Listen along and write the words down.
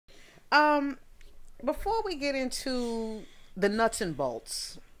Um, Before we get into the nuts and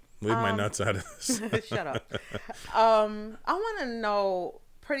bolts, Leave my nuts out of this. shut up. I want to know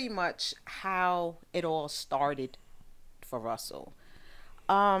pretty much how it all started for Russell.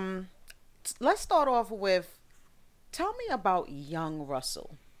 Let's start off with, tell me about young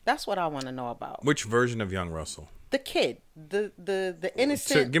Russell. That's what I want to know about. Which version of young Russell? The kid, the So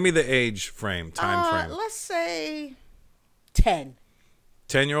innocent. give me the age frame, time frame. Let's say 10.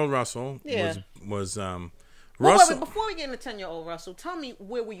 10-year-old Russell Yeah. was Well, Russell. wait, before we get into 10-year-old Russell, tell me,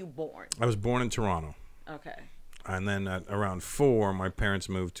 where were you born? I was born in Toronto, Okay. and then at around 4, my parents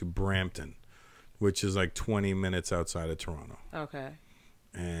moved to Brampton, which is like 20 minutes outside of Toronto. Okay.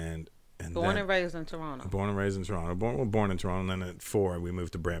 And Born then, and raised in Toronto. born and raised in Toronto. Born in Toronto, and then at 4 we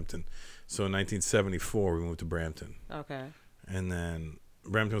moved to Brampton. So in 1974 we moved to Brampton, Okay. and then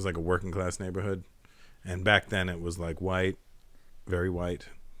Brampton was like a working class neighborhood, and back then it was like white, very white,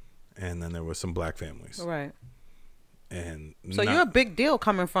 and then there was some black families. Right. And So you're a big deal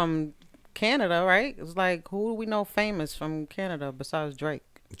coming from Canada, right? It's like, who do we know famous from Canada besides Drake?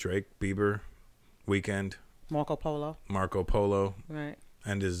 Drake, Bieber, Weekend, Marco Polo. Marco Polo, Right.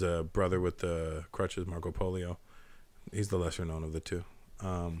 and his brother with the crutches, Marco Polio. He's the lesser known of the two.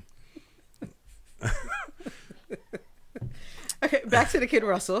 Okay, back to the kid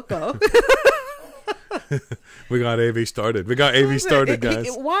Russell. Go. We got AV started. We got AV started, guys.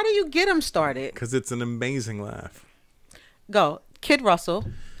 Why do you get him started? Because it's an amazing laugh. Go. Kid Russell.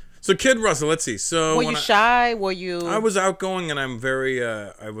 So Kid Russell, let's see. So Were you shy? Were you... I was outgoing, and I'm very,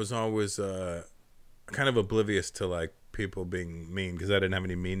 I was always kind of oblivious to like people being mean, because I didn't have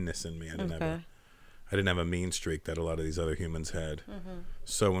any meanness in me. I didn't have a mean streak that a lot of these other humans had.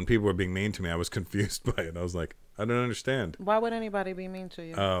 So when people were being mean to me, I was confused by it. I was like, I don't understand. Why would anybody be mean to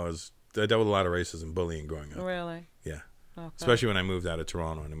you? I dealt with a lot of racism, bullying growing up. Really? Yeah. Okay. Especially when I moved out of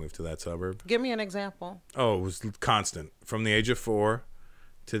Toronto and I moved to that suburb. Give me an example. Oh, it was constant. From the age of 4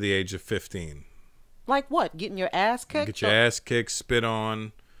 to the age of 15. Like what? Getting your ass kicked? Get your ass kicked, spit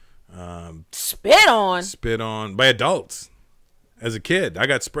on. Spit on? Spit on by adults. As a kid, I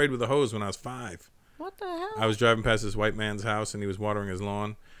got sprayed with a hose when I was 5. What the hell? I was driving past this white man's house and he was watering his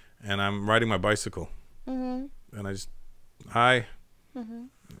lawn, and I'm riding my bicycle. And I just, hi.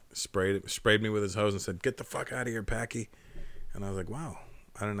 Sprayed me with his hose and said, "Get the fuck out of here, Packy." And I was like, wow.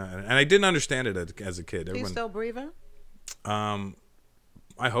 I don't know. And I didn't understand it as a kid. He's still breathing?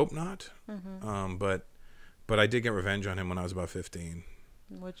 I hope not. But I did get revenge on him when I was about 15.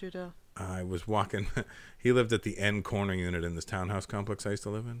 What'd you do? I was walking. He lived at the end corner unit in this townhouse complex I used to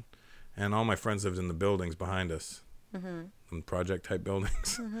live in, and all my friends lived in the buildings behind us, in project type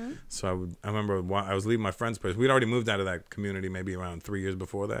buildings. So I remember I was leaving my friend's place. We'd already moved out of that community maybe around 3 years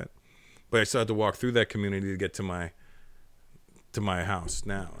before that, but I still had to walk through that community to get to my house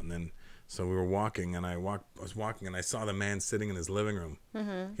now. And then so we were walking, and I was walking, and I saw the man sitting in his living room.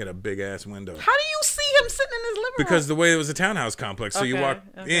 He had a big ass window. How do you see him sitting in his living room? Because the way it was a townhouse complex, so you Okay, walk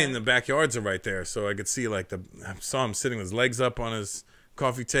okay. in, the backyards are right there, so I could see I saw him sitting with his legs up on his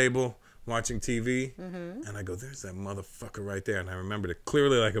coffee table watching TV, and I go, "There's that motherfucker right there," and I remembered it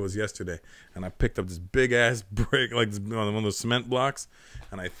clearly like it was yesterday, and I picked up this big ass brick, like one of those cement blocks,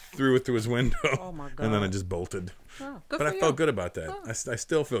 and I threw it through his window. Oh my God. And then I just bolted. Oh, good But for I felt you. good about that. Oh. I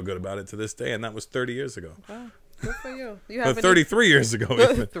still feel good about it to this day, and that was 30 years ago. Wow, good for you. You Or have 33 years ago.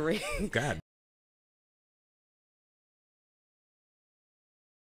 Even. 3. God